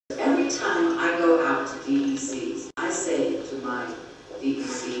Every time I go out to DECs, I say to my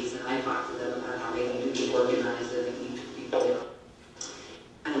DECs, and I talk to them about how they need to be organized and they need to be,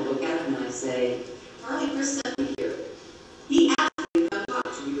 and I look at them and I say, Charlie Crist sent me here. He asked me to come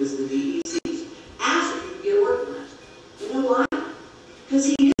talk to you as the DECs. Asked if you could get a work plan. You know why? Because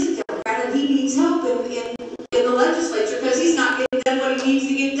he is a Democrat and he needs help in the legislature because he's not getting done what he needs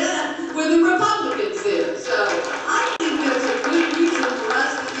to get done with the Republicans there. So I think there's a good reason for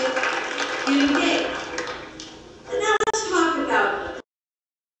us to get engaged. And now let's talk about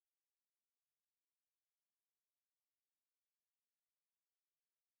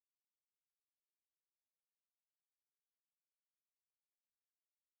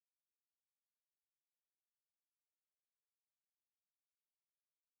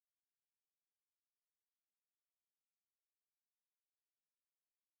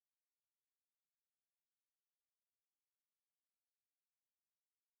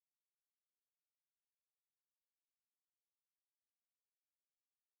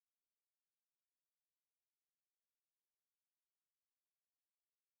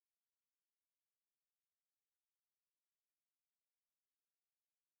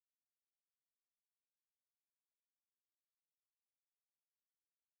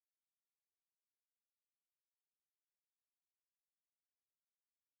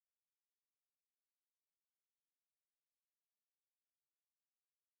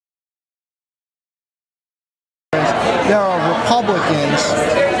there are Republicans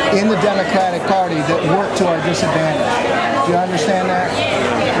in the Democratic Party that work to our disadvantage. Do you understand that?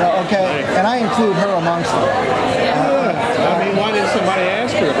 Yeah, okay, and I include her amongst them. I mean, why didn't somebody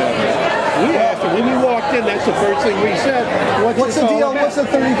ask her about that? We asked her. When you walked in, that's the first thing we said. What's the deal? What's the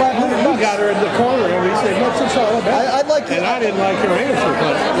 $3,500? We got her in the corner and we said, what's this all about? I'd like to. And I didn't like her answer,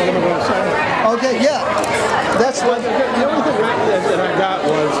 but what am I going to say? Okay, yeah. That's what. The only thing that I got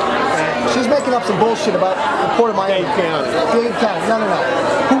was she's making up some bullshit about the Port of Miami. Dade County. No.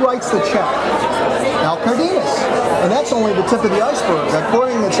 Who writes the check? Now Cardenas. And that's only the tip of the iceberg.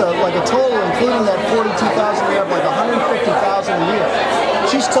 According, it's like a total, including that $42,000, we have like $150,000 a year.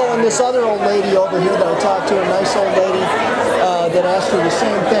 She's telling this other old lady over here that I talked to, a nice old lady, that asked her the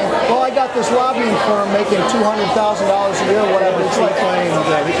same thing. Well, I got this lobbying firm making $200,000 a year, whatever. It's like claims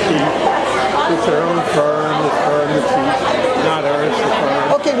that it's her own firm, the firm that she's not her, it's the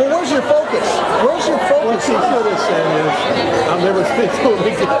firm. Okay, well, where's your focus? Where's your focus? What she should have said is, I'll never speak to him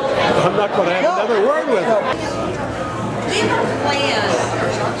again. I'm not going to have another word with her. We have a plan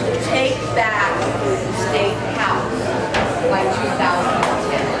to take back State House by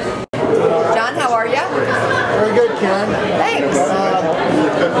 2010. John, how are you? Very good, Karen. Thanks.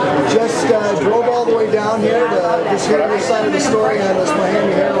 Just drove all the way down here to just hear your side of the story on this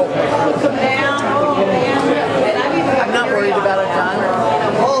Miami Herald. I'm not worried about it, John.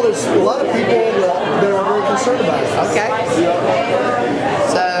 Well, there's a lot of people that are very concerned about it. Okay.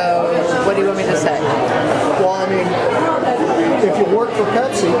 So, what do you want me to say? Well, I mean, if you work for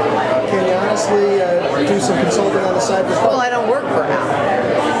Pepsi, can you honestly do some consulting on the side for Well, I don't work for him.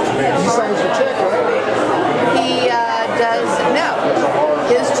 He signs your check, right? He does, no.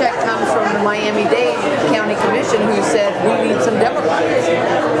 His check comes from the Miami-Dade County Commission who said, we need some Democrats.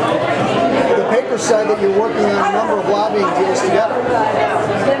 The paper said that you're working on a number of lobbying deals together.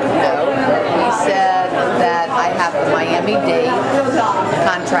 No. He said that I have the Miami-Dade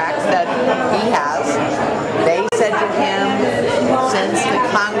contracts that he has. They said to him, since the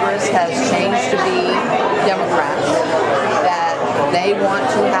Congress has changed to be Democrats, that they want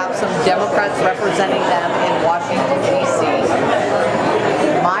to have some Democrats representing them in Washington, D.C.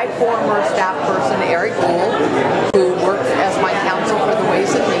 My former staff person, Eric Gould, who worked as my counsel for the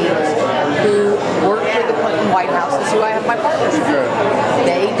Ways and Means, who worked for the Clinton White House, is who I have my partnership with.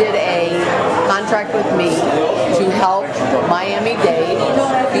 They did a contract with me to help Miami-Dade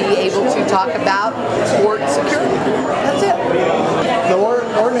be able to talk about port security. That's it. The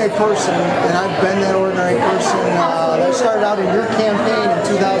ordinary person, and I've been that ordinary person, that started out in your campaign in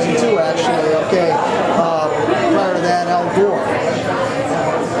 2002, actually, okay, prior to that, Al Gore.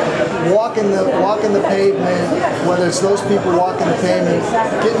 Walking the pavement, whether it's those people walking the pavement,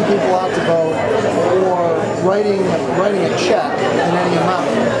 getting people out to vote, or writing a check in any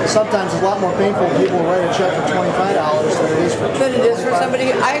amount. Sometimes it's a lot more painful for people to write a check for $25 than it is for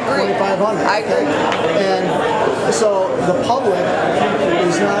somebody. I agree. $2,500. I agree. And so the public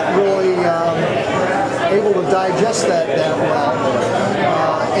is not really able to digest that well,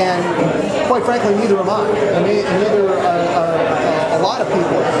 and quite frankly, neither am I. And neither are a lot of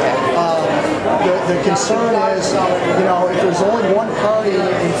people. The concern is, you know, if there's only one party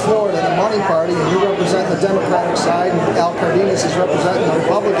in Florida that money party, and you represent the Democratic side, and Al Cardenas is representing the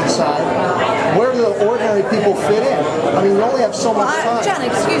Republican side, where do the ordinary people fit in? I mean, you only have so much time. John,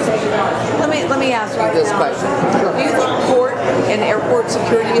 excuse me. Let me ask you this question. Sure. Do you think port and airport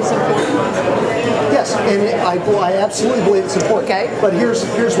security is important? Yes, and I absolutely believe it's important. Okay. But here's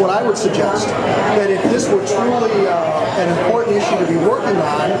what I would suggest: that if this were truly an important issue to be working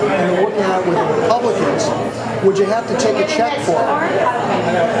on, and working on it with the Republicans, would you have to take a check for it?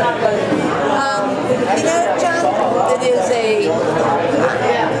 You know, John, it is a.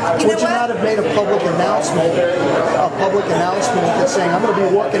 Would you not have made a public announcement that's saying, I'm going to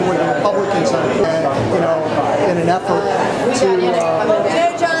be working with the Republicans on, in an effort to...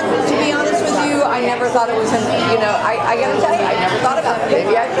 John, to be honest with you, I never thought it was, I got to tell you, I never thought about it.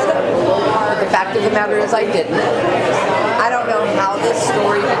 Maybe I should have. But the fact of the matter is I didn't. I don't know how this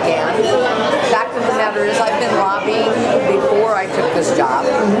story began. The fact of the matter is I've been lobbying before I took this job.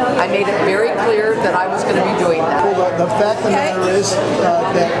 I made it very clear that I was going to be doing that. Well, the fact of the matter is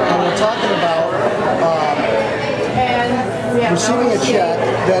that when we're talking about receiving a check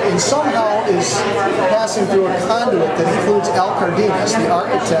that somehow is passing through a conduit that includes Al Cardenas, the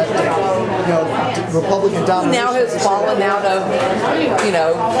architect of Republican domination. Now has fallen out of,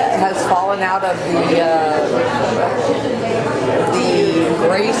 the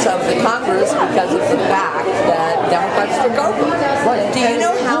grace of the Congress because of the fact that Democrats took over. Right. Do you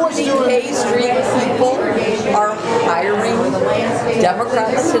know how many K Street people are hiring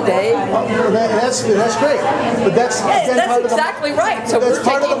Democrats today? That's great, but that's exactly right. So we're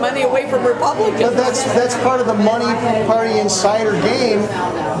taking money away from Republicans. But that's part of the money party insider game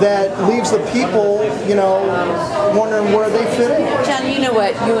that leaves the people, wondering where they fit in. John, you know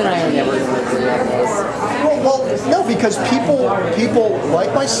what? You and I are never going to agree on this. Well, no, because people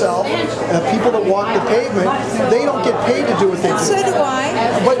like myself, people that walk the pavement, they don't get paid to do what they do. So do I.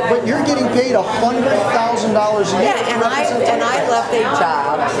 But you're getting paid $100,000 a year. Yeah, and I left a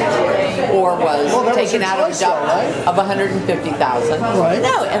job, or was taken out of a job of $150,000. Right.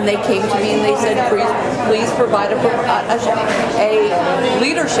 No, and they came to me and they said, please provide a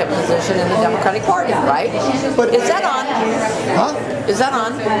leadership position in the Democratic Party, right? But is that on? Huh? Is that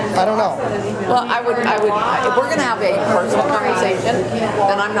on? I don't know. Well, I would. If we're going to have a personal conversation,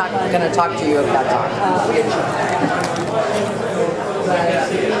 then I'm not going to talk to you if that's on.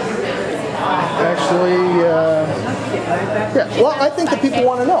 Actually, yeah. Well, I think that people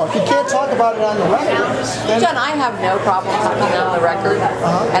want to know. If you can't talk about it on the record, then... John, I have no problem talking on the record,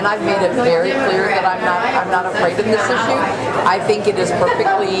 and I've made it very clear that I'm not afraid of this issue. I think it is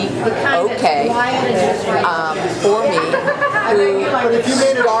perfectly okay for me who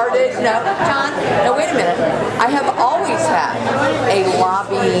started. No, John. No, wait a minute. I have always had a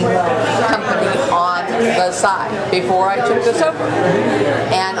lobbying company on the side before I took this over,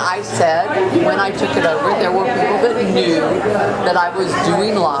 and I said when I took it over, there were people that knew that I was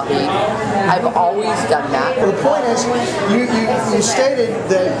doing lobbying. I've always done that. Well, the point is, you stated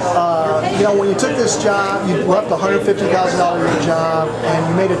that when you took this job, you left a $150,000 a year job, and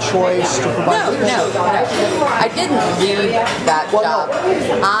you made a choice to provide. No. I didn't leave that job.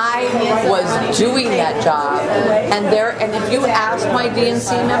 I was doing that job, and if you ask my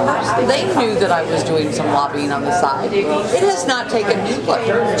DNC members, they knew that I was doing some lobbying on the side. It has not taken, look,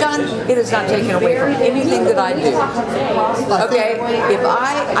 John, it has not taken away from anything that I do. Okay, if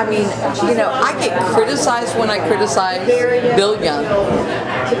I get criticized when I criticize Bill Young.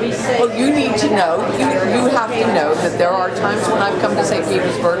 Well, you need to know, you have to know that there are times when I've come to St.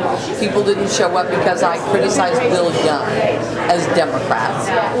 Petersburg, people didn't show up because I criticized Bill Young as Democrats.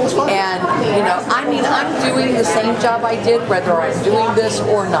 And, I'm doing the same job I did whether I'm doing this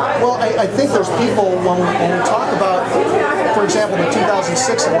or not. Well, I think there's people, when we talk about, for example, the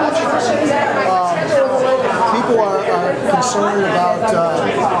 2006 election, people are concerned about,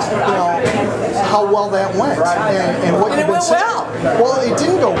 how well that went and what you've been saying. Well, it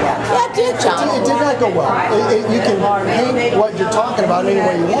didn't go well. Yeah, it did, John. It did not go well. You can paint what you're talking about any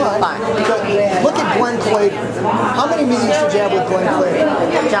way you want. Fine. But look at Glenn Clayton. How many meetings did you have with Glenn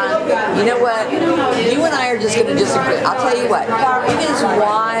Clayton? John, you know what? You and I are just going to disagree. I'll tell you what. It is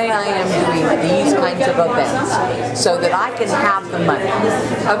why I am doing these kinds of events, so that I can have the money.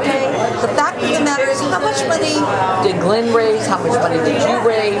 Okay? The fact of the matter is, how much money did Glenn raise? How much money did you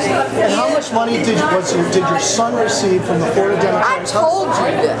raise? And how much money did your son receive from the Florida Democrats? I told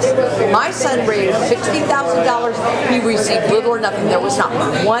you this. My son raised $60,000. He received little or nothing. There was not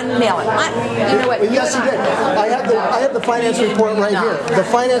one mailing. You know what? Yes, he did. I have the finance report right here. The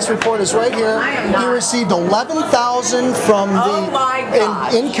finance report is says right here, he received $11,000 from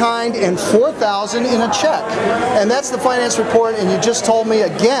the in kind and $4,000 in a check. And that's the finance report, and you just told me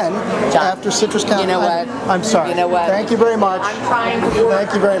again after Citrus County. You know what? I'm sorry. You know what? Thank you very much. I'm trying to work.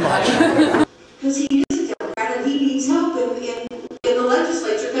 Thank you very much.